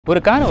ஒரு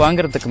கார்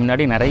வாங்குறதுக்கு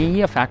முன்னாடி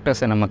நிறைய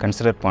ஃபேக்டர்ஸை நம்ம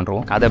கன்சிடர்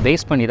பண்ணுறோம். அதை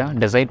பேஸ் பண்ணி தான்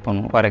டிசைட்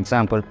பண்ணுவோம். ஃபார்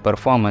எக்ஸாம்பிள்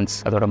பெர்ஃபார்மன்ஸ்,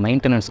 அதோட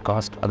மெயின்டெனன்ஸ்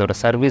காஸ்ட், அதோட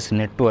சர்வீஸ்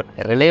நெட்வொர்க்,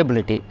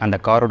 ரிலையபிலிட்டி, அந்த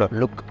காரோட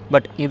லுக்.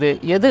 பட் இது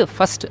எது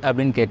ஃபர்ஸ்ட்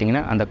அப்படின்னு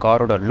கேட்டிங்கன்னா அந்த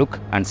காரோட லுக்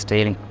அண்ட்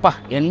ஸ்டைலிங்.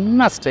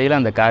 என்ன ஸ்டைலாக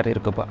அந்த கார்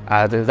இருக்குப்பா,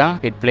 அதுதான்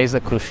it plays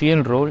a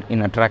crucial role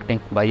in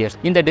attracting buyers.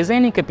 இந்த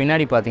டிசைனிங்க்கு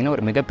பின்னாடி பார்த்தீங்கன்னா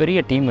ஒரு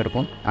மிகப்பெரிய டீம்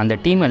இருக்கும். அந்த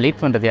டீமை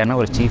லீட் பண்ணுறது யாருன்னா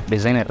ஒரு சீஃப்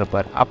டிசைனர்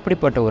இருப்பார்.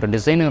 அப்படிப்பட்ட ஒரு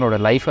டிசைனரோட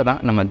லைஃபை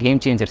தான் நம்ம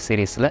கேம் சேஞ்சர்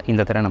சீரீஸில்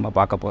இந்த தடவை நம்ம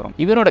பார்க்க போகிறோம்.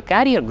 இவரோட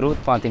கேரியர் growth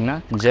பார்த்தீங்கன்னா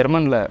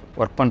ஜெர்மனில்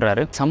ஒர்க்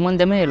பண்ணுறாரு.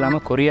 சம்மந்தமே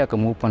இல்லாமல் கொரியாவுக்கு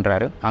மூவ்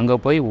பண்ணுறாரு. அங்கே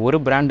போய் ஒரு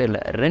பிராண்டு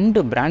இல்லை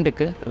 2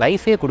 பிராண்டுக்கு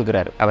லைஃபே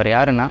கொடுக்குறாரு. அவர்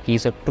யாருன்னா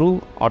is a true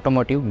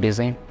automotive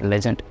design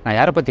legend. நான்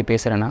யாரை பற்றி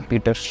பேசுகிறேன்னா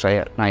பீட்டர்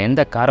ஷ்ரையர். நான்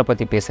எந்த காரை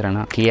பற்றி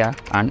பேசுகிறேன்னா கியா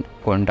and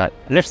Hyundai.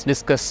 Let's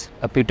discuss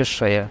Peter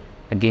ஷ்ரையர்,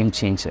 a game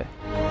changer.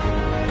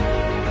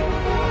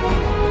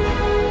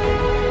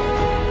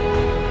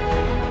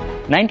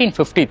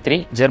 1953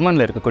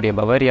 ஜெர்மனில் இருக்கக்கூடிய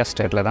பவாரியா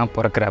ஸ்டேட்டில் தான்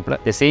பிறக்கிறாப்புல.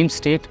 The same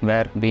state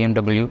where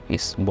BMW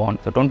is born.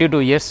 22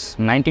 years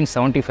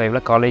 1975ல்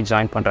college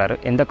join பண்ணுறாரு.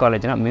 எந்த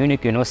காலேஜ்னா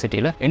மியூனிக்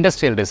யூனிவர்சிட்டியில்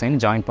இண்டஸ்ட்ரியல் டிசைன்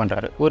ஜாயின்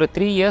பண்ணுறாரு. ஒரு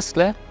 3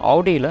 இயர்ஸில்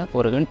ஆடியில்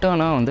ஒரு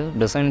இன்டர்னாக வந்து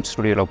டிசைன்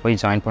ஸ்டுடியோவில் போய்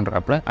ஜாயின்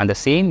பண்ணுறாப்புல. அந்த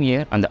சேம்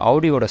இயர் அந்த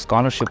ஆடியோட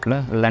ஸ்காலர்ஷிப்பில்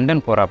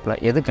லண்டன் போகிறாப்புல.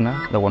 எதுக்குன்னா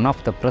the one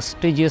of the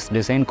prestigious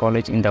design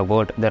college in the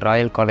world, the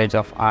royal college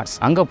of arts.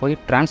 அங்கே போய்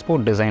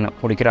டிரான்ஸ்போர்ட் டிசைனை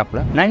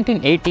முடிக்கிறாப்புல.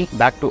 1980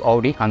 பேக் டு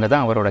ஆடி, அங்கே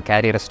தான் அவரோட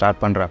கேரியரை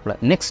ஸ்டார்ட் பண்ணுறாப்புல.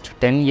 நெக்ஸ்ட்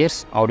 10 இயர்ஸ்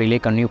ஆடியிலே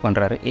கன்டினியூ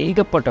பண்ணுறாரு.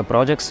 ஏகப்பட்ட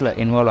ப்ராஜெக்ட்ஸில்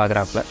இன்வால்வ்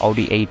ஆகிறாப்புல.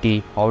 ஆடி 80,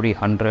 ஆடி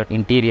 100,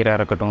 இன்டீரியராக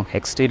இருக்கட்டும்,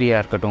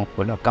 எக்ஸ்டீரியராக இருக்கட்டும்,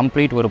 இல்லை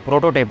கம்ப்ளீட் ஒரு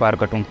ப்ரோட்டோடைப்பாக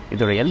இருக்கட்டும்,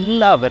 இதோட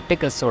எல்லா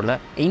வெர்டிகல்ஸோட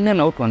இன்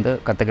அண்ட் அவுட் வந்து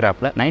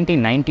கற்றுக்கிறாப்புல.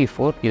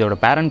 1994 இதோட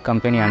பேரண்ட்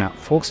கம்பெனியான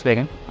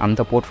Volkswagen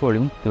அந்த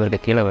போர்ட்ஃபோலியோ இவருக்கு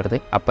கீழே வருது.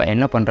 அப்போ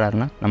என்ன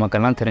பண்ணுறாருன்னா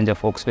நமக்கெல்லாம் தெரிஞ்ச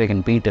Volkswagen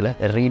பீட்டில்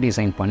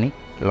ரீடிசைன் பண்ணி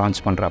லான்ச்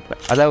பண்ணுறாப்புல.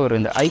 அதாவது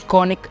இந்த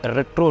ஐகானிக்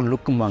ரெட்ரோ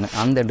லுக்கும்பாங்க,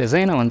 அந்த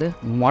டிசைனை வந்து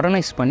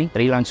மாடர்னைஸ் பண்ணி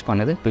ரீலான்ச்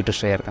பண்ணது பீட்டர்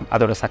ஷ்ரையர் தான்.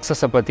 அதோட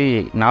சக்ஸஸை பற்றி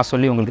நான்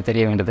சொல்லி உங்களுக்கு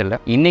தெரிய வேண்டியதில்லை.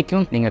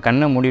 இன்றைக்கும் நீங்கள்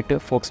கண்ணை மூடிட்டு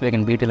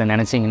Volkswagen பீட்டில்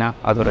நினச்சிங்கன்னா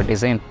அதோட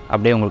டிசைன்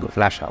அப்படியே உங்களுக்கு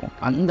ஃப்ளாஷ் ஆகும்.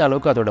 அந்த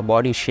அளவுக்கு அதோட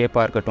பாடி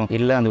ஷேப்பாக இருக்கட்டும்,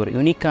 இல்லை அந்த ஒரு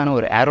யூனிக்கான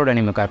ஒரு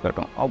ஏரோடைனமிக்காக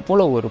இருக்கட்டும்,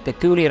 அவ்வளோ ஒரு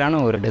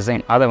பெக்யூலியரான ஒரு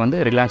டிசைன் அதை வந்து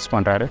ரிலான்ச்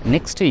பண்ணுறாரு.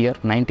 நெக்ஸ்ட் இயர்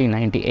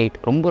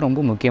 1998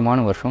 ரொம்ப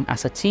முக்கியமான வருஷம்.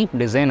 ஆஸ் அ சீஃப்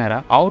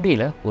டிசைனராக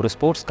ஆடியில் ஒரு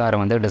ஸ்போர்ட்ஸ் காரை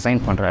வந்து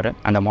டிசைன் பண்ணுறாரு.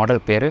 அந்த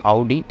மாடல் பேர்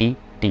ஆடி TT.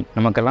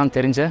 நமக்கெல்லாம்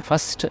தெரிஞ்ச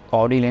ஃபர்ஸ்ட்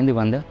ஆடியிலேருந்து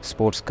வந்த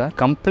ஸ்போர்ட்ஸ் கார்,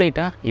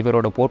 கம்ப்ளீட்டாக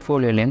இவரோட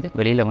போர்ட்ஃபோலியோலேருந்து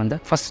வெளியில் வந்த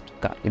ஃபர்ஸ்ட்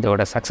கார்.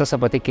 இதோட சக்ஸஸை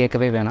பற்றி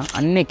கேட்கவே வேணாம்.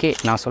 அன்னைக்கே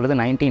நான் சொல்கிறது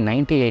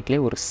 1998லேயே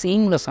ஒரு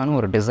சீம்லெஸ்ஸான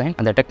ஒரு டிசைன்.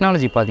 அந்த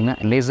டெக்னாலஜி பார்த்தீங்கன்னா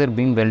லேசர்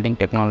பீம் வெல்டிங்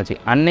டெக்னாலஜி.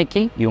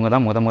 அன்னைக்கு இவங்க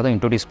தான் முத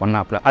இன்ட்ரோடியூஸ்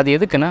பண்ணாப்புல. அது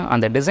எதுக்குன்னா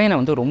அந்த டிசைனை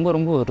வந்து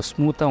ரொம்ப ஒரு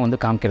ஸ்மூத்தாக வந்து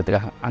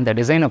காமிக்கிறதுக்காக அந்த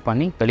டிசைனை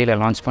பண்ணி வெளியில்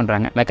லான்ச்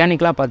பண்ணுறாங்க.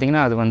 மெக்கானிக்கலாக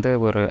பார்த்தீங்கன்னா அது வந்து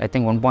ஒரு I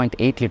think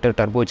 1.8 litre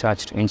turbo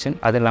charge engine.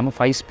 அது இல்லாமல்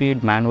 5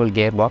 speed manual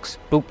gear box.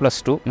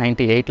 2+2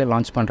 98ல்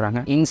launch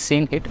பண்ணுறாங்க.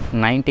 Insane hit.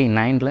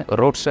 99ல்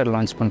Roadster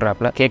launch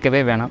பண்ணுறாப்புல.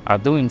 கேட்கவே வேணாம்,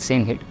 அதுவும்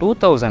இன்சேன் ஹிட்.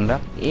 2000ல்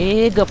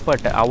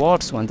ஏகப்பட்ட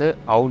அவார்ட்ஸ் வந்து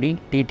ஆடி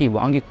TT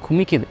வாங்கி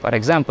குமிக்குது. For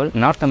example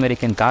north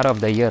American car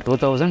of the year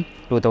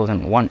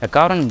 2001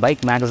 car and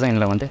bike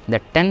மேகசைனில் வந்து இந்த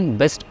 10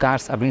 பெஸ்ட்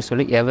கார்ஸ் அப்படின்னு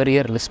சொல்லி எவரி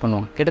இயர் லிஸ்ட்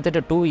பண்ணுவாங்க. கிட்டத்தட்ட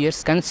 2 இயர்ஸ்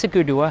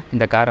கன்சிக்யூட்டிவாக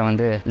இந்த காரை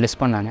வந்து லிஸ்ட்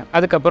பண்ணாங்க.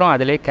 அதுக்கப்புறம்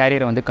அதிலே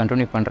கேரியரை வந்து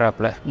கண்டினியூ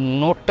பண்ணுறாப்புல.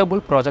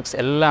 நோட்டபுள் ப்ராஜெக்ட்ஸ்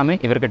எல்லாமே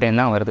இவர்கிட்ட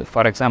தான் வருது.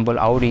 ஃபார்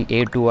எக்ஸாம்பிள் ஆடி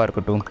A2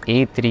 இருக்கட்டும்,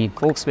 A3,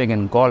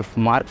 Volkswagen Golf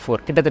Mark 4,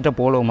 கிட்டத்தட்ட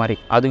போலோ மாதிரி,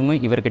 அதுவுமே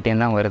இவர்கிட்ட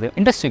தான் வருது.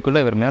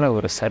 இண்டஸ்ட்ரிக்குள்ளே இவர் மேலே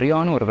ஒரு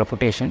சரியான ஒரு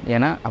ரெப்புடேஷன்.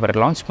 ஏன்னா அவர்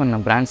லான்ச்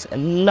பண்ண பிராண்ட்ஸ்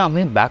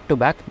எல்லாமே back to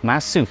back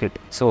massive hit.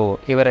 So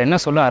இவர் என்ன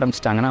சொல்ல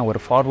ஆரம்பிச்சிட்டாங்கன்னா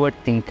ஒரு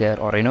ஃபார்வர்ட்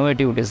திங்கர் ஒரு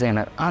இனோவேட்டிவ் டிசைனர்.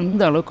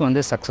 அந்த அளவுக்கு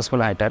வந்து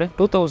சக்ஸஸ்ஃபுல் ஆகிட்டார்.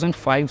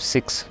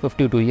 2005-06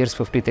 52 இயர்ஸ்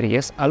 53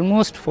 இயர்ஸ்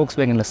ஆல்மோஸ்ட்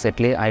Volkswagenல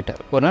செட்டிலே ஆகிட்டார்.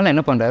 ஒரு நாள்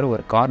என்ன பண்ணுறாரு,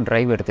 ஒரு கார்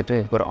டிரைவ் எடுத்துட்டு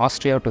ஒரு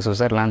ஆஸ்திரியா டு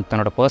சுவிட்சர்லாந்து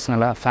தன்னோட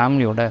பர்சனலாக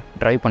ஃபேமிலியோட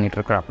டிரைவ் பண்ணிட்டு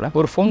இருக்கிறாப்புல.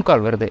 ஒரு ஃபோன்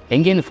கால் வருது.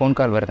 எங்கேருந்து ஃபோன்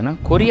கால் வருதுன்னா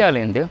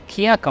கொரியாலேருந்து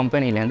கியா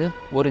கம்பெனிலேருந்து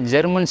ஒரு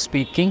ஜெர்மன்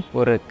ஸ்பீக்கிங்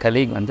ஒரு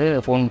கலீக் வந்து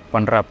ஃபோன்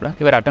பண்ணுறாப்புல.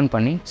 இவர் அட்டன்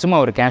பண்ணி சும்மா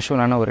ஒரு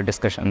கேஷுவலான ஒரு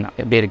டிஸ்கஷன் தான்.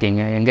 எப்படி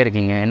இருக்கீங்க, எங்கே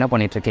இருக்கீங்க, என்ன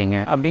பண்ணிட்டு இருக்கீங்க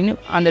அப்படின்னு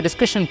அந்த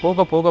டிஸ்கஷன் போக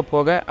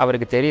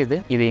அவருக்கு தெரியுது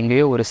இது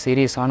எங்கேயோ ஒரு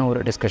சீரியஸான ஒரு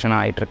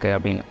டிஸ்கஷனாக ஆகிட்டு இருக்கு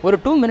அப்படின்னு. ஒரு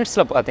 2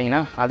 மினிட்ஸில்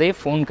பார்த்தீங்கன்னா அதே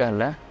ஃபோன்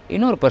காலில்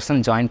இன்னொரு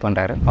பர்சன் ஜாயின்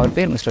பண்ணுறாரு. அவர்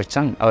பேர் மிஸ்டர்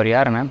சங். அவர்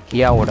யாருன்னா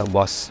கியாவோட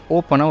பாஸ்.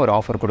 ஓப்பனாக ஒரு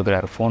ஆஃபர்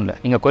கொடுக்குறாரு ஃபோனில்.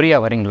 நீங்கள் கொரியா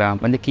வரீங்களா,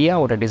 வந்து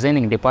கியாவோட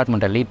டிசைனிங்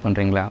டிபார்ட்மெண்ட்டை லீட்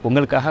பண்ணுறீங்களா,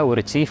 உங்களுக்காக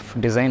ஒரு சீஃப்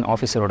டிசைன்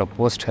ஆஃபீஸரோட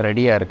போஸ்ட்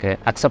ரெடியாக இருக்குது,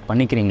 அக்செப்ட்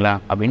பண்ணிக்கிறீங்களா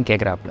அப்படின்னு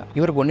கேட்குறாப்புல.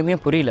 இவருக்கு ஒன்றுமே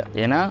புரியல.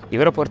 ஏன்னா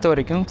இவரை பொறுத்த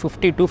வரைக்கும்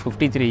 50 to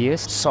 53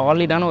 இயர்ஸ்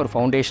சாலிடான ஒரு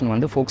ஃபவுண்டேஷன்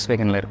வந்து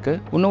Volkswagenல இருக்குது.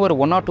 இன்னும் ஒரு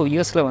 1 or 2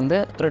 இயர்ஸில் வந்து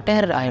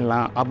ரிட்டையர்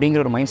ஆகிடலாம்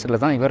அப்படிங்கிற ஒரு மைண்ட்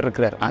செட்டில் தான் இவர்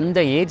இருக்கிறார்.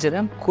 அந்த ஏஜில்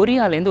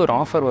கொரியாலேருந்து ஒரு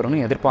ஆஃபர்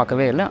வரும்னு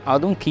எதிர்பார்க்கவே இல்லை,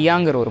 அதுவும்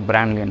கியாங்கிற ஒரு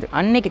பிராண்ட்லேருந்து.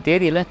 அன்னைக்கு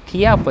தேதியில்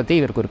கியா பற்றி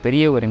இவருக்கு ஒரு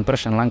பெரிய ஒரு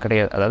இம்ப்ரெஷன்லாம்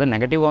கிடையாது. அதாவது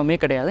நெகட்டிவாகவே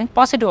கிடையாது,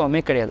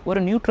 பாசிட்டிவாகவே கிடையாது. ஒரு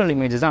நியூட்ரல்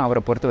இமேஜ் தான்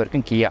அவரை பொறுத்த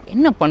வரைக்கும் கியா.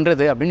 என்ன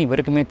பண்ணுறது அப்படின்னு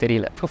இவருக்குமே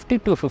தெரியல. 50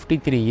 to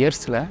 53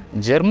 இயர்ஸில்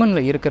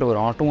ஜெர்மனில் இருக்கிற ஒரு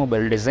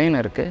ஆட்டோமொபைல்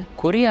டிசைனருக்கு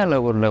கொரியாவில்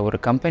உள்ள ஒரு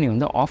கம்பெனி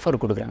வந்து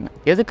ஆஃபர் கொடுக்குறாங்க.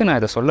 எதுக்கு நான்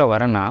இதை சொல்ல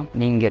வரேன்னா,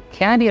 நீங்கள்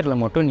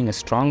கேரியரில் மட்டும் நீங்கள்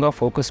ஸ்ட்ராங்காக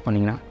ஃபோக்கஸ்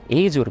பண்ணிங்கன்னா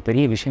ஏஜ் ஒரு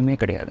பெரிய விஷயமே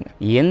கிடையாதுங்க.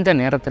 எந்த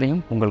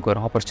நேரத்துலையும் உங்களுக்கு ஒரு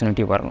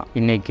ஆப்பர்ச்சுனிட்டி வரலாம்.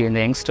 இன்னைக்கு இந்த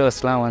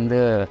யங்ஸ்டர்ஸ்லாம் வந்து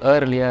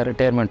ஏர்லியாக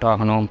ரிட்டையர்மெண்ட்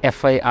ஆகணும்,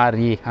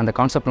 FIRE அந்த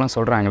கான்செப்ட்லாம்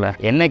சொல்கிறாங்களே,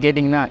 என்ன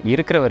கேட்டிங்கன்னா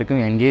இருக்கிற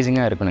வரைக்கும்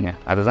என்கேஜிங்காக இருக்கணுங்க.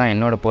 அதுதான்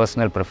என்னோட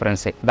பர்சனல்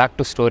ப்ரிஃபரன்ஸே. பேக்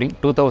டு ஸ்டோரி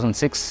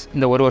 2006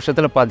 இந்த ஒரு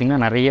வருஷத்தில்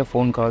பார்த்தீங்கன்னா நிறைய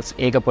ஃபோன் கால்ஸ்,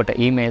 ஏகப்பட்ட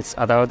இமெயில்ஸ்.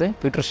 அதாவது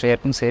பீட்டர்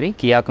ஷேயருக்கும் சரி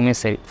கியாக்குமே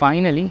சரி,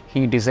 finally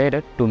he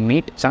decided to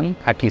meet Sangh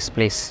at his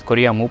place.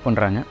 Korea move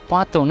பண்ணுறாங்க.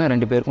 பார்த்தோன்னே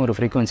 2 பேருக்கும் ஒரு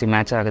ஃப்ரீக்வன்சி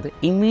மேட்ச் ஆகுது.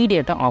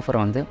 இம்மீடியட்டாக ஆஃபரை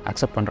வந்து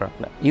அக்செப்ட்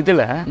பண்ணுறாங்க.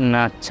 இதில்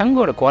நான்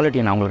சங்கோட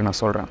குவாலிட்டியை நான் உங்களுக்கு நான்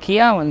சொல்கிறேன்.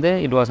 கியா வந்து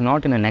it was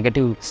not in a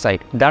negative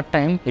side. That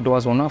time it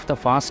was one of the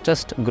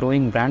fastest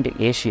growing brand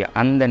in Asia.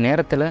 அந்த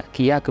நேரத்தில்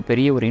கியாவுக்கு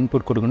பெரிய ஒரு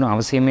இன்புட் கொடுக்கணும்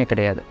அவசியமே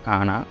கிடையாது.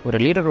 ஆனால் ஒரு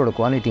லீடரோட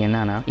குவாலிட்டி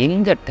என்னன்னா,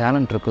 எங்கே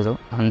டேலண்ட் இருக்குதோ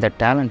அந்த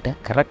டேலண்ட்டை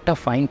கரெக்டாக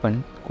ஃபைன்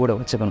பண்ணி கூட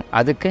வச்சுக்கணும்.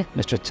 அதுக்கு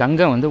மிஸ்டர்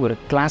சங்கை வந்து ஒரு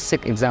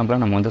கிளாசிக் எக்ஸாம்பிளாக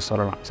நம்ம வந்து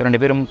சொல்லலாம். ஸோ 2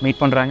 பேரும் மீட்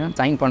பண்ணுறாங்க,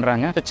 சைன்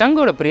பண்ணுறாங்க. ஸோ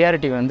சங்கோட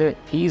ப்ரியாரிட்டி வந்து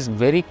he is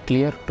very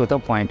clear to the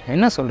point.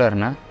 என்ன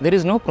சொல்கிறாருன்னா, there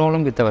is no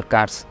problem with our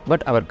cars,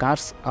 but our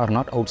cars R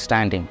not out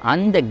standing.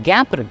 அந்த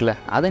கேப் இருக்குல்ல,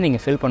 அதை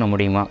நீங்கள் ஃபில் பண்ண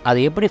முடியுமா,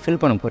 அதை எப்படி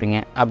ஃபில் பண்ண போகிறீங்க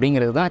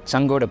அப்படிங்கிறது தான்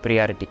சங்கோட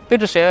ப்ரியாரிட்டி.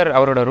 பீட்டர் ஷேயர்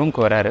அவரோட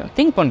ரூம்க்கு வராரு,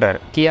 திங்க்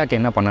பண்ணுறாரு கியாக்கு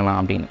என்ன பண்ணலாம்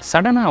அப்படின்னு.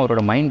 சடனாக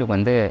அவரோட மைண்டு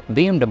வந்து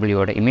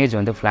BMW இமேஜ்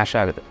வந்து ஃப்ளாஷ்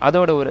ஆகுது.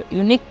 அதோட ஒரு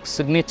யூனிக்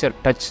சிக்னேச்சர்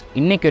டச்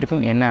இன்னைக்கு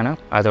வரைக்கும் என்னன்னா,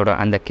 அதோட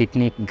அந்த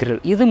கிட்னி கிரில்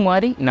இது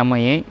மாதிரி நம்ம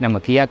ஏன் நம்ம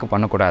கியாக்கு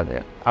பண்ணக்கூடாது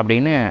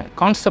அப்படின்னு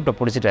கான்செப்டை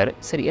பிடிச்சிட்டாரு.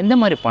 சரி எந்த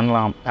மாதிரி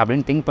பண்ணலாம்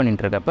அப்படின்னு திங்க்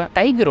பண்ணிட்டு இருக்கப்ப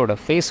டைகரோட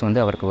ஃபேஸ்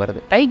வந்து அவருக்கு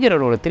வருது.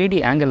 டைகரோட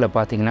 3D ஆங்கிளில்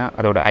பார்த்தீங்கன்னா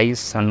அதோட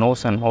ஐஸ் அண்ட்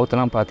நோஸ் அண்ட்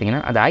மவுத்லாம்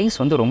பார்த்தீங்கன்னா அந்த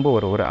ஐஸ் வந்து ரொம்ப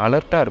ஒரு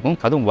அலர்ட்டாக இருக்கும்.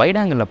 அதுவும் வைட்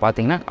ஆங்கிளில்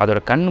பார்த்தீங்கன்னா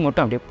அதோட கண்ணு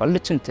மட்டும் அப்படியே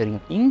பளிச்சுன்னு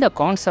தெரியும். இந்த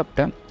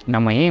கான்செப்டை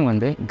நம்ம ஏன்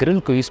வந்து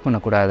கிரில்க்கு யூஸ்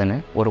பண்ணக்கூடாதுன்னு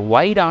ஒரு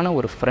வைடான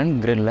ஒரு ஃப்ரண்ட்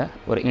கிரில்ல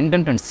ஒரு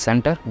indent and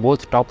centre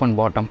both top and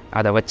bottom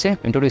அதை வச்சு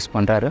இன்ட்ரோடியூஸ்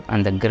பண்ணுறாரு.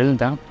 அந்த கிரில்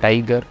தான்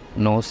டைகர்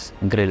நோஸ்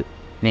கிரில்.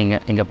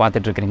 நீங்கள் இங்கே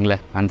பார்த்துட்ருக்கிறீங்களே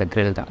அந்த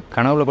கிரில் தான்.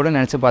 கனவுல கூட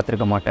நினச்சி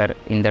பார்த்துருக்க மாட்டார்.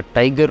 இந்த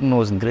டைகர்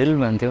நோஸ் கிரில்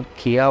வந்து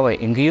கியாவை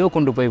எங்கேயோ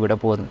கொண்டு போய் விட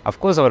போகுது.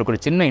 அஃப்கோர்ஸ் அவருக்கு ஒரு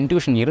சின்ன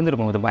இன்ட்யூஷன்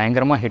இருந்திருக்கும், இது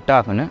பயங்கரமாக ஹிட்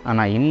ஆகுன்னு.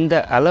 ஆனால் இந்த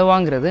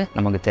அளவாங்கிறது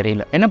நமக்கு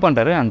தெரியல. என்ன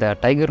பண்ணுறாரு, அந்த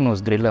டைகர்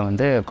நோஸ் கிரில்லை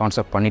வந்து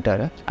கான்செப்ட்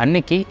பண்ணிட்டாரு.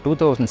 அன்னைக்கு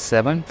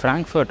 2007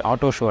 ஃப்ராங்க்ஃபர்ட்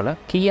ஆட்டோ ஷோவில்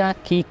கியா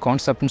கீ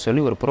கான்செப்ட்னு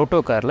சொல்லி ஒரு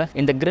ப்ரோட்டோ காரில்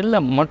இந்த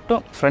கிரில்லை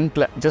மட்டும்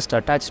ஃப்ரண்ட்டில் ஜஸ்ட்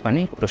அட்டாச்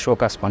பண்ணி ஒரு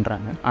ஷோகாஸ்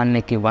பண்ணுறாங்க.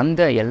 அன்னைக்கு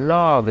வந்த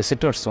எல்லா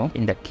விசிட்டர்ஸும்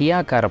இந்த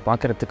கியா காரை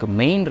பார்க்குறதுக்கு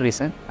மெயின்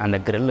ரீசன் அந்த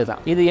கிரில் தான்.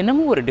 இது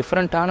என்னமோ ஒரு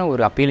டிஃப்ரெண்ட்டான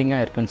ஒரு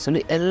அப்பீலிங்காக இருக்குன்னு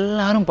சொல்லி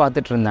எல்லாரும்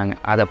பார்த்துட்டு இருந்தாங்க.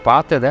 அதை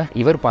பார்த்ததை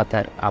இவர்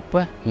பார்த்தார். அப்போ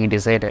he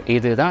decided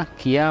இதுதான்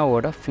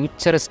கியாவோட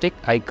ஃபியூச்சரிஸ்டிக்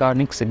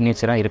ஐகானிக்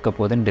சிக்னேச்சராக இருக்க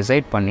போதுன்னு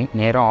டிசைட் பண்ணி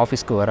நேராக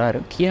ஆஃபீஸ்க்கு வராரு.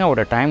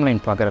 கியாவோட டைம்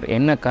லைன் பார்க்குறாரு,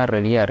 என்ன கார்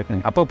ரெடியாக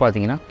இருக்குன்னு. அப்போ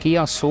பார்த்தீங்கன்னா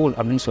கியா சோல்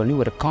அப்படின்னு சொல்லி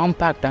ஒரு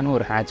காம்பேக்டான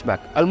ஒரு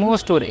ஹேட்ச்பேக்,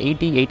 ஆல்மோஸ்ட் ஒரு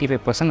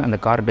 80-85% அந்த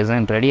கார்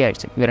டிசைன் ரெடி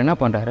ஆயிடுச்சு. இவர் என்ன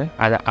பண்ணுறாரு,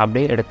 அதை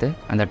அப்படியே எடுத்து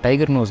அந்த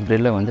டைகர் நோஸ்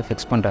கிரில்லை வந்து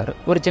ஃபிக்ஸ் பண்ணுறாரு.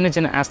 ஒரு சின்ன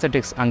சின்ன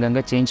ஆஸ்தட்டிக்ஸ்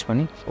அங்கங்கே சேஞ்ச்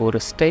பண்ணி ஒரு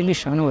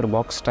ஸ்டைலிஷான ஒரு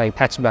பாக்ஸ் டைப்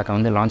ஹேட்ச்பேக்கை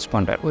வந்து லான்ச்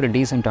பண்ணுறாரு. ஒரு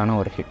டீசெண்டான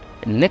ஒரு ஹிட்.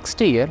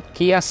 நெக்ஸ்ட் இயர்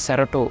கியா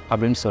செரட்டோ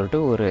அப்படின்னு சொல்லிட்டு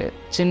ஒரு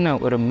சின்ன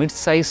ஒரு மிட்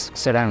சைஸ்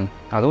செடான்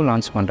அதுவும்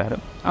லான்ச் பண்ணுறாரு.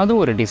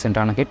 அதுவும் ஒரு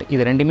டீசெண்டான ஹிட்.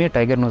 இது ரெண்டுமே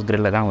டைகர் நோஸ்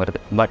கிரில்ல தான்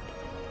வருது. But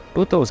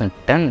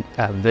 2010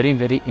 very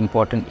very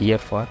important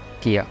year for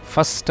Kia.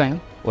 First time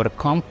ஒரு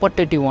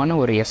காம்படிட்டிவான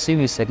ஒரு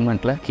SUV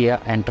செக்மெண்ட்டில் கியா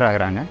என்ட்ரு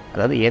ஆகிறாங்க.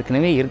 அதாவது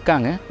ஏற்கனவே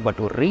இருக்காங்க, பட்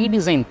ஒரு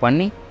ரீடிசைன்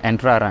பண்ணி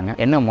என்ட்ரு ஆகிறாங்க.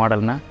 என்ன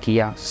மாடல்னா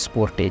கியா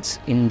ஸ்போர்டேஜ்.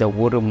 இந்த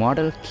ஒரு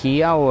மாடல்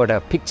கியாவோட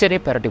பிக்சரே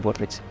பரட்டி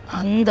போட்டுருச்சு.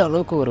 அந்த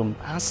அளவுக்கு ஒரு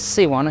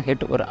மேசிவான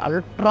ஹிட், ஒரு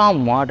அல்ட்ரா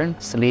மாடர்ன்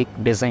ஸ்லீக்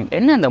டிசைன்.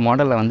 என்ன இந்த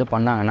மாடலில் வந்து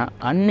பண்ணாங்கன்னா,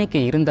 அன்னைக்கு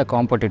இருந்த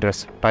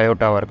காம்படிட்டர்ஸ்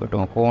டொயோட்டாவாக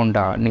இருக்கட்டும்,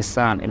 ஹோண்டா,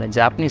 நிசான் இல்லை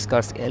ஜாப்பனீஸ்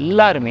கார்ஸ்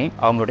எல்லாருமே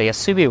அவங்களோட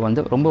SUV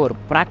வந்து ரொம்ப ஒரு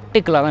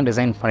ப்ராக்டிக்கலாக தான்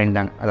டிசைன்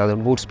பண்ணியிருந்தாங்க. அதாவது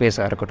பூட்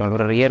ஸ்பேஸாக இருக்கட்டும்,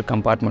 ஒரு ரியர்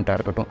கம்பார்ட்மெண்ட்டாக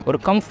இருக்கட்டும், ஒரு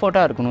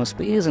கம்ஃபர்ட்டாக இருக்கணும்,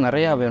 ஸ்பேஸ்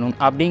நிறையா வேணும்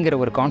அப்படிங்கிற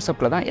ஒரு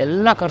கான்செப்டில் தான்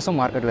எல்லா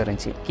கார்ஸும் மார்க்கெட்டில்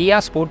இருந்துச்சு. கியா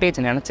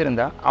ஸ்போர்டேஜ்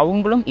நினச்சிருந்தா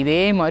அவங்களும் இதே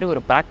மாதிரி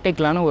ஒரு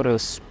ப்ராக்டிக்கலான ஒரு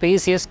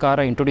ஸ்பேசியஸ்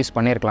காரை இன்ட்ரோடியூஸ்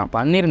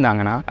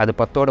பண்ணியிருந்தாங்கன்னா அது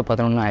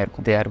 10-11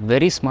 ஆயிருக்கும். They are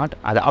very smart.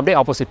 அதை அப்படியே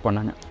ஆப்போசிட்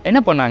பண்ணாங்க. என்ன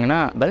பண்ணாங்கன்னா,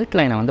 பெல்ட்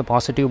லைனை வந்து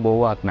பாசிட்டிவ்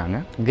போவாக ஆக்குனாங்க,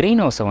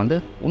 கிரீன் ஹவுஸை வந்து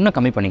இன்னும்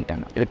கம்மி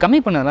பண்ணிக்கிட்டாங்க. இது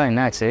கம்மி பண்ணதான்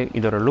என்ன ஆச்சு,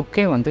 இதோட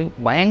லுக்கே வந்து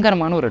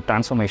பயங்கரமான ஒரு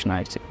டிரான்ஸ்ஃபர்மேஷன்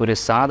ஆயிடுச்சு. ஒரு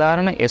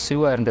சாதாரண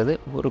SUV-ஆக இருந்தது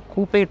ஒரு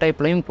கூப்பே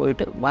டைப்லையும்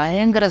போயிட்டு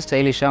பயங்கர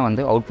ஸ்டைலிஷாக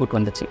வந்து அவுட்புட்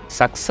வந்துச்சு.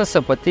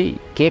 சக்ஸஸை பற்றி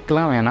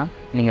கேட்கலாம் வேணாம்,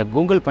 நீங்கள்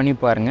கூகுள் பண்ணி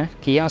பாருங்கள்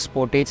கியா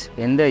ஸ்போர்டேஜ்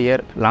எந்த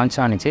இயர் லான்ச்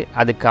ஆனிச்சு,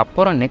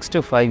 அதுக்கப்புறம் நெக்ஸ்ட்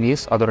 5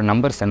 இயர்ஸ் அதோட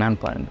நம்பர்ஸ் என்னன்னு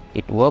பாருங்கள்.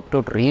 It work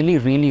out really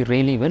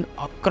well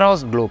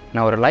across Globe.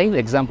 நான் ஒரு லைவ்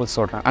எக்ஸாம்பிள்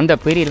சொல்கிறேன். அந்த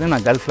பீரியடில்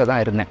நான் கல்ஃபில்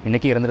தான் இருந்தேன்,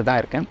 இன்றைக்கி இருந்துட்டு தான்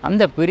இருக்கேன்.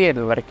 அந்த பீரியட்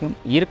வரைக்கும்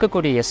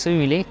இருக்கக்கூடிய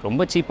SUV-லே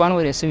ரொம்ப சீப்பான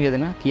ஒரு SUV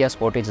எதுனா கியா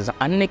ஸ்போர்டேஜ் தான்.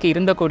 அன்றைக்கி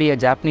இருந்தக்கூடிய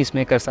ஜாப்பனீஸ்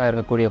மேக்கர்ஸாக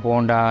இருக்கக்கூடிய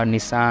ஹோண்டா,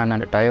 நிசான்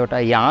அண்ட்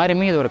டொயோட்டா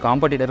யாருமே இது ஒரு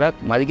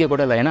காம்படிட்டராக மதிக்க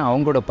கூட இல்லை. ஏன்னா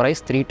அவங்களோட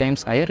ப்ரைஸ் 3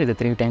 times ஹையர், இது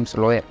 3 times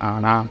லோயர்.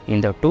 ஆனால்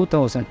இந்த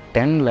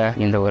 2010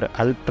 இந்த ஒரு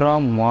அல்ட்ரா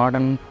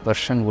மாடர்ன்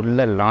வெர்ஷன்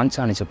உள்ள லான்ச்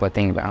ஆனிச்சு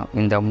பார்த்தீங்களா.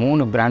 இந்த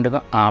 3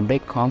 பிராண்டுக்கும்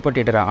அப்படியே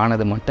காம்படிட்டராக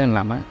ஆனது மட்டும்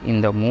இல்லாமல்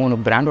இந்த 3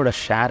 பிராண்டோட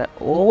ஷேரை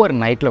ஓவர்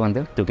நைட்டில்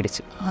வந்து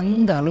தூக்கிடுச்சு.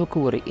 அந்த அளவுக்கு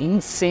ஒரு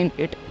இன்சேன்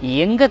ஹிட்.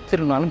 எங்கே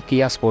திரும்பினாலும்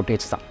கியா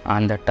ஸ்போர்டேஜ் தான்.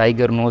 அந்த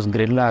டைகர் நோஸ்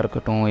கிரில்லாக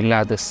இருக்கட்டும், இல்லை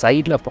அது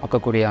சைடில்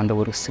பார்க்கக்கூடிய அந்த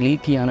ஒரு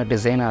ஸ்லீக்கியான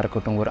டிசைனாக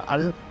இருக்கட்டும், ஒரு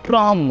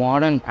அல்ட்ரா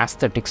மாடர்ன்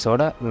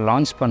ஆஸ்தட்டிக்ஸோட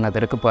லான்ச்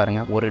பண்ணதற்கு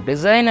பாருங்கள். ஒரு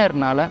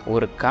டிசைனர்னால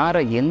ஒரு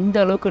காரை எந்த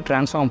அளவுக்கு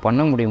ட்ரான்ஸ்ஃபார்ம்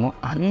பண்ண முடியுமோ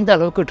அந்த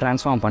அளவுக்கு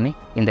ட்ரான்ஸ்ஃபார்ம் பண்ணி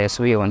இந்த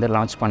எஸ்யூவியை வந்து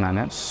லான்ச்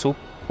பண்ணாங்க.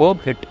 Super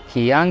hit.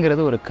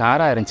 கியாங்கிறது ஒரு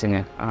காராக இருந்துச்சுங்க.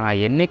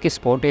 ஆனால் என்னைக்கு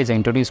ஸ்போர்டேஜை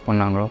இன்ட்ரடியூஸ்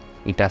பண்ணாங்களோ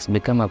it has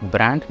become a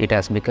brand, it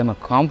has become a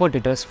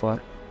competitors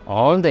for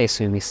all the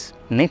SUVs.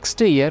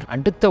 Next year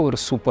அடுத்த ஒரு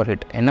சூப்பர்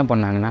ஹிட் என்ன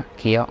பண்ணாங்கன்னா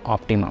கியா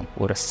ஆப்டிமா.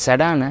 ஒரு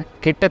செடானை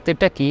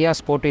கிட்டத்தட்ட கியா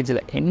ஸ்போர்டேஜில்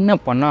என்ன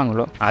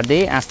பண்ணாங்களோ அதே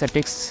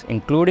aesthetics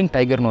including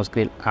tiger nose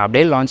grill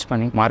அப்படியே லான்ச்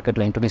பண்ணி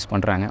மார்க்கெட்டில் இன்ட்ரடியூஸ்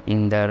பண்ணுறாங்க.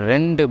 இந்த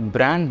 2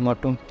 பிராண்ட்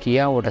மட்டும்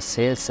கியாவோட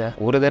சேல்ஸை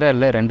ஒரு தடவை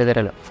இல்லை 2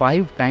 தடவை இல்லை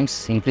 5 டைம்ஸ்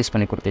இன்க்ரீஸ்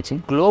பண்ணி கொடுத்துச்சு.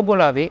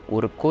 குளோபலாகவே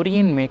ஒரு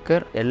கொரியன்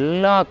மேக்கர்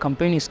எல்லா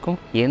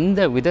கம்பெனிஸ்க்கும்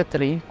எந்த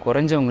விதத்துலையும்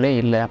குறைஞ்சவங்களே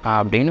இல்லை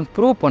அப்படின்னு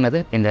ப்ரூவ்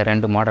பண்ணது இந்த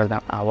 2 மாடல்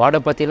தான்.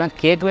 அவார்டை பற்றிலாம்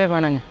கேட்கவே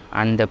வேணாங்க.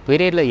 அந்த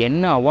பீரியடில்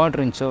என்ன அவார்டு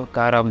இருந்துச்சோ,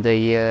 car of the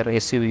year,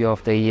 SUV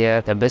of the year,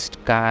 the best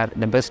car,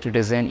 the best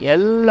design,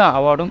 எல்லா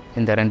அவார்டும்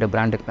இந்த 2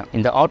 பிராண்டுக்கு தான்.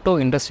 இந்த ஆட்டோ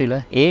இண்டஸ்ட்ரியில்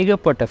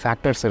ஏகப்பட்ட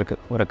ஃபேக்டர்ஸ்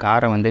இருக்குது ஒரு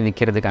காரை வந்து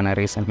விற்கிறதுக்கான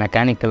ரீசன்.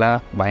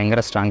 மெக்கானிக்கலாக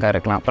பயங்கர ஸ்ட்ராங்காக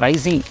இருக்கலாம்,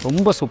 ப்ரைஸிங்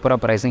ரொம்ப சூப்பராக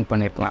ப்ரைஸிங்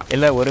பண்ணியிருக்கலாம்,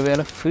 இல்லை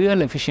ஒருவேளை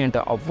ஃபியூயல்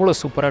எஃபிஷியண்ட்டை அவ்வளோ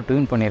சூப்பராக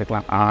டியூன்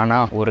பண்ணியிருக்கலாம்.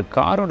 ஆனால் ஒரு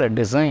காரோட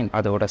டிசைன்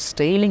அதோட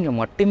ஸ்டைலிங்கை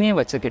மட்டுமே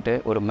வச்சுக்கிட்டு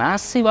ஒரு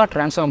மேசிவாக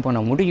ட்ரான்ஸ்ஃபார்ம்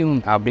பண்ண முடியும்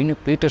அப்படின்னு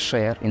பீட்டர்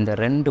ஷ்ரையர் இந்த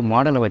 2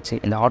 மாடலை வச்சு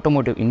இந்த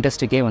ஆட்டோமோட்டிவ்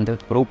இண்டஸ்ட்ரிக்கே வந்து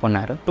ப்ரூவ்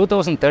பண்ணார்.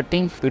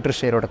 2013 பீட்டர்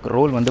ஷ்ரையரோட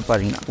ரோல் வந்து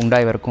பார்த்தீங்கன்னா Hyundai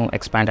வரைக்கும்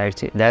எக்ஸ்பேண்ட்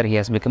ஆயிடுச்சு. There he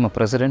has become a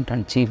president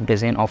and chief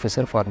design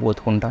officer for both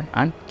Hyundai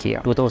and Kia.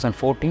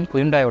 2014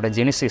 Hyundaiயோட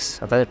Genesis,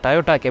 அதாவது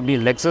டயோட்டாக்கு எப்படி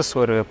லெக்ஸஸ்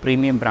ஒரு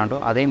ப்ரீமியம் பிராண்டோ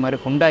அதே மாதிரி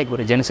Hyundaiக்கு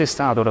ஒரு ஜெனிசிஸ்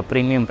தான் அதோட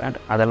ப்ரீமியம் பிராண்ட்,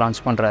 அதை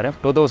லான்ச் பண்ணுறாரு.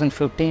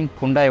 2015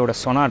 Hyundaiயோட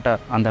சொனாட்டா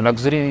அந்த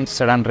லக்ஸரி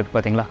செடான் இருக்குது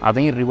பார்த்தீங்களா,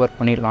 அதையும் ரிவர்க்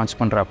பண்ணி லான்ச்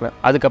பண்ணுறாப்புல.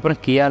 அதுக்கப்புறம்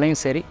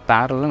கியாலையும் சரி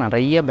பேரலில்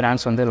நிறைய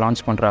பிராண்ட்ஸ் வந்து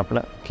லான்ச்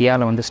பண்ணுறாப்புல.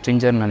 கியாவில் வந்து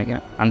ஸ்ட்ரிஞ்சர்னு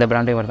நினைக்கிறேன் அந்த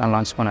பிராண்டே இவர் தான்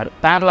லான்ச் பண்ணார்.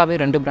 பேரலாகவே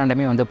 2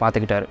 பிராண்டுமே வந்து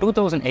பார்த்துக்கிட்டார்.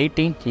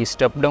 2018 he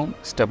stepped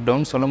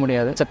down சொல்ல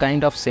முடியாது. It's a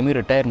kind of semi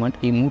retirement.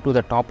 He moved to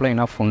the top line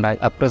of Hyundai,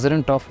 a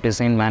president of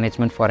design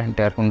management for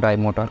entire Hyundai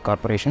Motor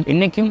Corporation.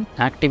 இன்னைக்கும்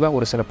ஆக்டிவா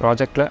ஒரு சில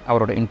ப்ராஜெக்ட்ல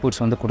அவரோட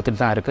இன்புட்ஸ் வந்து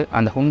கொடுத்துட்டு தான் இருக்கு.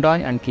 அந்த Hyundai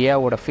and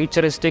Kiaவோட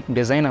ஃபியூச்சரிஸ்டிக்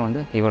டிசைனை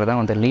வந்து இவர் தான்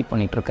வந்து லீட்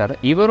பண்ணிட்டு இருக்காரு.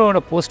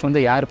 இவரோட போஸ்ட்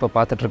வந்து யார் இப்போ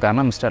பார்த்துட்டு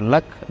இருக்காருன்னா மிஸ்டர்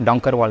லக்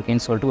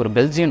டாங்கர்வால்கின்னு சொல்லிட்டு ஒரு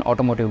Belgian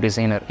automotive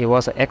designer. he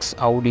was ex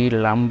Audi,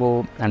 Lambo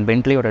and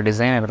Bentleyயோட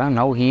designer தான்.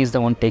 now he is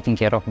the one taking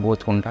care of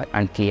both Hyundai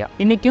and Kia.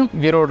 இன்னைக்கும்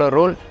இவரோட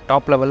ரோல்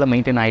டாப் லெவலில்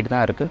மெயின்டைன் ஆகிட்டு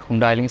தான் இருக்குது.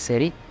 Hyundaiலையும்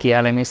சரி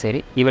கியாலையுமே சரி.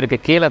 இவருக்கு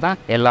கீழே தான்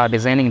எல்லா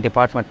டிசைனிங்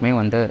டிபார்ட்மெண்ட்டுமே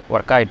வந்து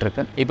ஒர்க் ஆகிட்டு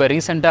இருக்கு. இப்போ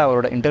ரீசெண்டாக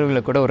அவரோட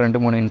இன்டர்வியூவில் கூட ஒரு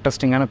 2-3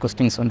 இன்ட்ரெஸ்டிங்கான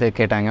கொஸ்டின்ஸ் வந்து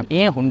கேட்டாங்க.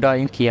 ஏன்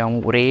Hyundaiயும் கியாவும்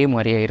ஒரே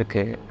மாதிரியே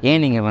இருக்குது,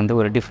 ஏன் நீங்கள் வந்து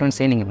ஒரு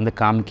டிஃப்ரென்ஸே நீங்கள் வந்து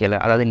காமிக்கலை,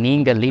 அதாவது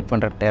நீங்கள் லீட்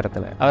பண்ணுற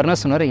நேரத்தில். அவர் என்ன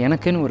சொன்னார்,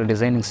 எனக்குன்னு ஒரு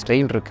டிசைனிங்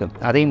ஸ்டைல் இருக்குது,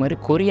 அதே மாதிரி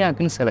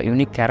கொரியாவுக்குன்னு சில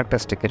யூனிக்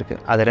கேரக்டரிஸ்டிக்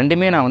இருக்குது, அது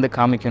ரெண்டுமே நான் வந்து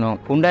காமிக்கணும்.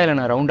 Hyundaiல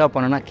நான் ரவுண்டாக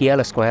பண்ணேன்னா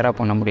கியாவில் ஸ்கொயராக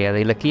பண்ண முடியாது,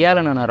 இல்லை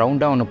கியாவில் நான்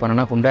ரவுண்டாக ஒன்று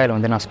பண்ணேன்னா Hyundaiல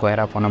வந்து நான்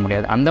ஸ்கொயராக பண்ண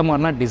முடியாது. அந்த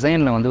மாதிரினா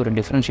டிசைனில் வந்து ஒரு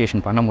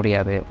டிஃப்ரென்ஷியேஷன் பண்ண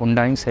முடியாது.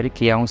 Hyundaiயும் சரி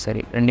கியாவும்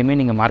சரி ரெண்டுமே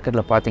நீங்கள்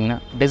மார்க்கெட்டில் பார்த்தீங்கன்னா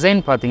டிசைன்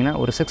பார்த்தீங்கன்னா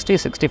ஒரு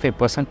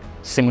 60-65%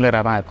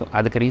 சிமிலராக தான் இருக்கும்.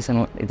 அதுக்கு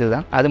ரீசனும்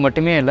இதுதான். அது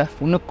மட்டுமே இல்லை,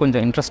 இன்னும்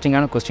கொஞ்சம்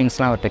இன்ட்ரெஸ்டிங்கான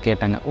கொஸ்டின்ஸ்லாம் அவர்கிட்ட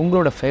கேட்டாங்க.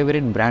 உங்களோட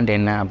ஃபேவரட் பிராண்ட்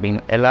என்ன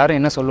அப்படின்னு. எல்லாரும்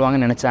என்ன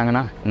சொல்லுவாங்கன்னு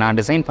நினச்சாங்கன்னா, நான்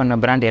டிசைன் பண்ண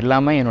பிராண்ட்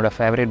எல்லாமே என்னோட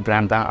ஃபேவரட்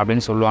பிராண்ட் தான்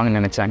அப்படின்னு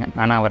சொல்லுவாங்கன்னு நினச்சாங்க.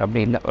 ஆனால் அவர்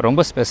அப்படி இல்லை,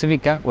 ரொம்ப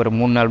ஸ்பெசிஃபிக்காக ஒரு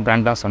 3-4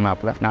 பிராண்ட் தான்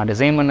சொன்னாப்புல. நான்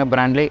டிசைன் பண்ண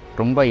பிராண்ட்லேயே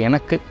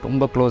எனக்கு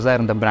ரொம்ப க்ளோஸாக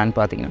இருந்த பிராண்ட்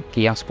பார்த்தீங்கன்னா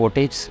கியா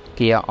Sportage,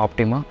 Kia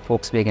Optima,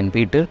 Volkswagen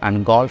Beetle and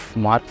Golf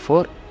Mark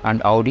 4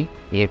 and Audi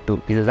A2.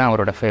 இதுதான்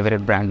அவரோட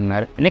ஃபேவரட்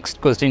பிராண்ட்னாரு. நெக்ஸ்ட்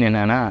கொஸ்டின்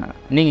என்னன்னா,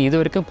 நீங்கள் இது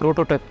வரைக்கும்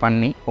ப்ரோட்டோடைப்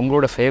பண்ணி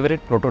உங்களோட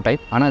ஃபேவரட்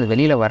ப்ரோட்டோடைப் ஆனால் அது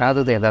வெளியில்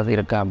வராதது ஏதாவது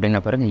இருக்கா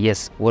அப்படின்ன பிறகு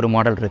எஸ், ஒரு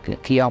மாடல் இருக்குது,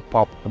 கியா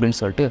பாப் அப்படின்னு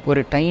சொல்லிட்டு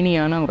ஒரு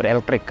டைனியான ஒரு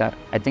எலக்ட்ரிக் கார்.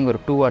 ஐ திங்க்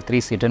ஒரு 2 or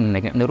 3 சீட்டர்னு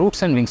நினைக்கிறேன். இந்த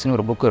ரூட்ஸ் அண்ட் விங்ஸ்னு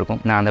ஒரு புக்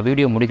இருக்கும். நான் அந்த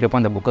வீடியோ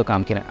முடிக்கிறப்போ அந்த புக்கை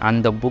காமிக்கிறேன்.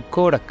 அந்த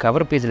புக்கோட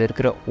கவர் பேஜில்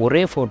இருக்கிற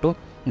ஒரே ஃபோட்டோ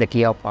இந்த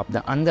கியா பாப்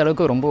தான். அந்த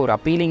அளவுக்கு ரொம்ப ஒரு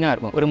அப்பீலிங்காக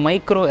இருக்கும். ஒரு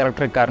மைக்ரோ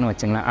எலக்ட்ரிக் கார்னு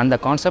வச்சுங்களேன். அந்த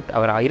கான்செப்ட்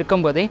அவர்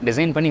இருக்கும்போதே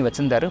டிசைன் பண்ணி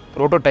வச்சிருந்தாரு,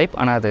 ப்ரோட்டோடைப்.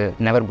 ஆனால் அது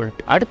நெவர்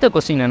பில்ட். அடுத்த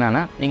கொஸ்டின்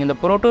என்னன்னா, நீங்கள் இந்த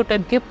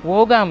ப்ரோட்டோடைப்கே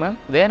போகாமல்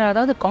வேற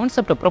ஏதாவது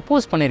கான்செப்டை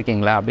ப்ரப்போஸ்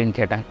பண்ணியிருக்கீங்களா அப்படின்னு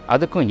கேட்டாங்க.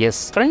 அதுக்கும்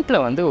எஸ். ஃப்ரண்ட்டில்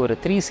வந்து ஒரு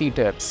 3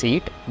 சீட்டர்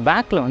சீட்,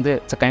 பேக்கில் வந்து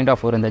கைண்ட்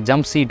ஆஃப் ஒரு இந்த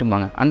ஜம்ப்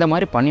சீட்டுமாங்க, அந்த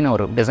மாதிரி பண்ணி நான்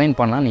ஒரு டிசைன்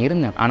பண்ணலான்னு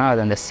இருந்தேன். ஆனால்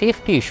அது அந்த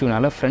சேஃப்டி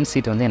இஷ்யூனால ஃப்ரண்ட்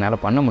சீட் வந்து என்னால்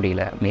பண்ண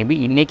முடியல. மேபி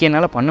இன்னைக்கு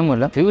என்னால் பண்ண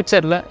முடியல,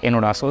 ஃபியூச்சரில்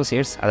என்னோட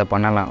அசோசியேட்ஸ் அதை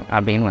பண்ணலாம்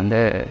அப்படின்னு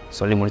வந்து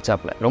சொல்லி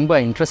முடிச்சாப்புல. ரொம்ப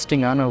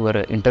இன்ட்ரெஸ்டிங்கான ஒரு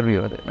இன்டர்வியூ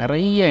அது.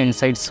 நிறைய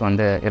இன்சைட்ஸ்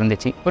வந்து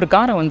இருந்துச்சு. ஒரு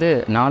காரை வந்து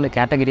 4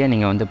 கேட்டகரியாக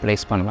நீங்கள் வந்து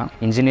பிளேஸ் பண்ணலாம்.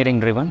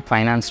 Engineering driven,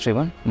 finance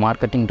driven,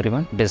 marketing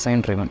driven,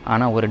 design driven.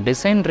 ஆனால் ஒரு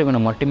டிசைன்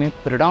ட்ரிவனை மட்டுமே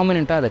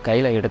ப்ரிடாமினெண்ட்டாக அதை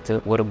கையில் எடுத்து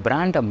ஒரு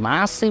பிராண்டை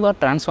மேசிவாக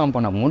ட்ரான்ஸ்ஃபார்ம்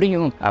பண்ண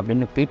முடியும்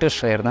அப்படின்னு பீட்டர்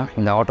ஷ்ரையர் தான்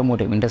இந்த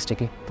ஆட்டோமோட்டிவ்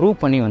இண்டஸ்ட்ரிக்கு ப்ரூவ்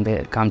பண்ணி வந்து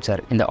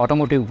காமிச்சார். இந்த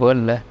ஆட்டோமோட்டிவ்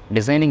வேர்ல்டில்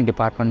டிசைனிங்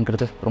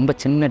டிபார்ட்மெண்ட்ங்கிறது ரொம்ப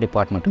சின்ன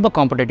டிபார்ட்மெண்ட், ரொம்ப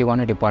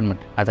காம்படேட்டிவான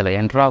டிபார்ட்மெண்ட். அதில்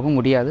என்ட்ராகவும்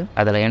முடியாது,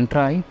 அதில்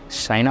என்ட்ராகி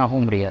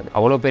ஷைனாகவும் முடியாது.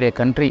 அவ்வளோ பெரிய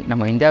கண்ட்ரி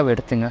நம்ம இந்தியாவை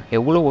எடுத்துங்க,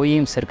 எவ்வளோ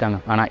OEMs இருக்காங்க.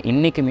 ஆனால்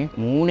இன்றைக்குமே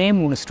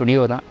 3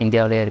 ஸ்டுடியோ தான்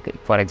இந்தியாவிலே இருக்குது.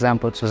 For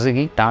example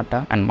Suzuki, Tata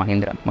and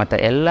Mahindra. மற்ற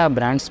எல்லா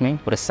பிராண்ட்ஸுமே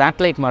ஒரு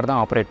சேட்டலைட் மாதிரி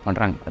தான் ஆப்ரேட்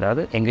பண்ணுறாங்க.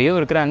 அதாவது எங்கேயோ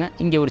இருக்கிறாங்க,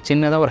 இங்கே ஒரு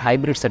சின்னதாக ஒரு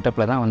ஹைப்ரிட்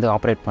செட்டப்பில் தான் வந்து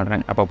ஆப்ரேட்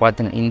பண்ணுறாங்க. அப்போ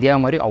பார்த்துங்க, இந்தியா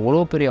மாதிரி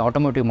அவ்வளோ பெரிய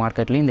ஆட்டோமோட்டிவ்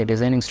மார்க்கெட்லேயும் இந்த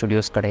டிசைனிங்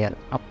ஸ்டுடியோஸ் கிடையாது.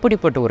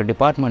 அப்படிப்பட்ட ஒரு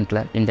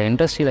டிபார்ட்மெண்ட்டில் இந்த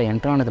இண்டஸ்ட்ரியில்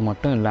என்ட்ரானது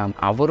மட்டும் இல்லாமல்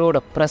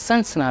அவரோட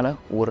ப்ரெசன்ஸ்னால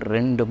ஒரு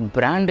 2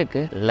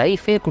 பிராண்டுக்கு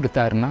லைஃபே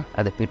கொடுத்தாருன்னா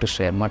அது பீட்டர்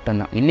ஷ்ரெயர்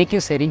மட்டும்தான்.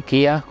 இன்றைக்கும் சரி,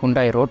 கியா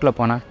ஹுண்டாய் ரோட்டில்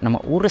போனால்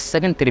நம்ம ஒரு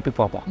செகண்ட் திருப்பி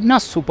பார்ப்போம்,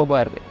 இன்னும்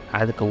சூப்பராக இருக்குது.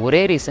 அதுக்கு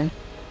ஒரே ரீசன்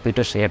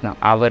பீட்டர் ஷ்ரெயர் தான்.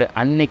 அவர்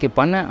அன்னைக்கு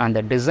பண்ண அந்த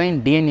டிசைன்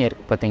டிஎன்ஏ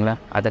இருக்குது பார்த்தீங்களா,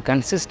 அதை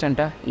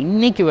கன்சிஸ்டண்ட்டாக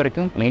இன்னைக்கு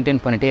வரைக்கும்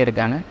மெயின்டைன் பண்ணிகிட்டே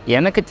இருக்காங்க.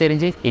 எனக்கு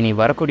தெரிஞ்சு இனி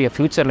வரக்கூடிய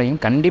ஃப்யூச்சர்லையும்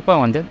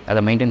கண்டிப்பாக வந்து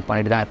அதை மெயின்டைன்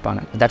பண்ணிட்டு தான்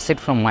இருப்பாங்க. That's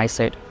it from my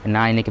side.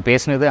 நான் இன்றைக்கி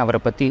பேசுனது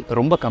அவரை பற்றி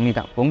ரொம்ப கம்மி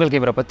தான். உங்களுக்கு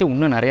இவரை பற்றி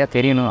இன்னும் நிறையா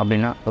தெரியணும்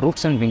அப்படின்னா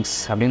ரூட்ஸ் அண்ட் விங்ஸ்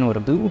அப்படின்னு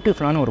ஒரு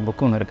பியூட்டிஃபுல்லான ஒரு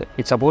புக்கு ஒன்று இருக்குது.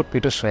 It's about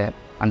Peter ஷ்ரெயர்.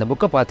 அந்த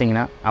புக்கை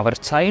பார்த்தீங்கன்னா அவர்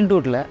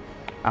சைல்ட்ஹுட்டில்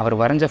அவர்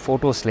வரைஞ்ச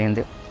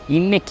ஃபோட்டோஸ்லேருந்து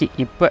இன்றைக்கி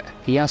இப்போ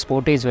கியா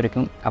ஸ்போர்ட்டேஜ்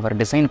வரைக்கும் அவர்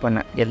டிசைன் பண்ண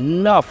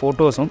எல்லா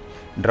ஃபோட்டோஸும்,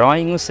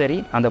 ட்ராயிங்கும் சரி,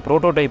 அந்த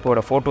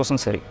ப்ரோட்டோடைப்போட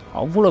ஃபோட்டோஸும் சரி,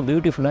 அவ்வளோ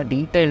பியூட்டிஃபுல்லாக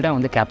டீட்டெயில்டாக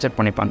வந்து கேப்சர்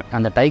பண்ணிப்பாங்க.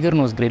 அந்த டைகர்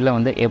நோஸ் கிரில்ல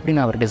வந்து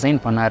எப்படின்னு அவர்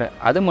டிசைன் பண்ணார்,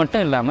 அது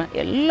மட்டும் இல்லாமல்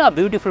எல்லா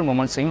பியூட்டிஃபுல்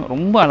மொமெண்ட்ஸையும்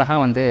ரொம்ப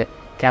அழகாக வந்து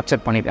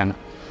கேப்சர் பண்ணிட்டாங்க.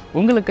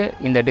 உங்களுக்கு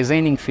இந்த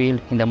டிசைனிங்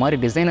ஃபீல்ட், இந்த மாதிரி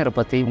டிசைனரை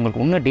பற்றி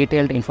உங்களுக்கு இன்னும்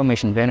டீட்டெயில்டு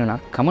இன்ஃபர்மேஷன் வேணும்னா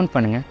கமெண்ட்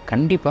பண்ணுங்கள்,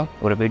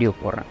 கண்டிப்பாக ஒரு வீடியோ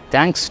போடுறேன்.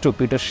 Thanks to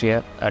Peter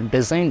ஷ்ரெயர், a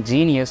design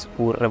genius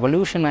who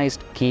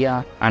revolutionized Kia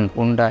and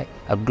Hyundai,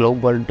 a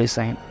global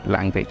design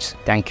language.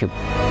 Thank you.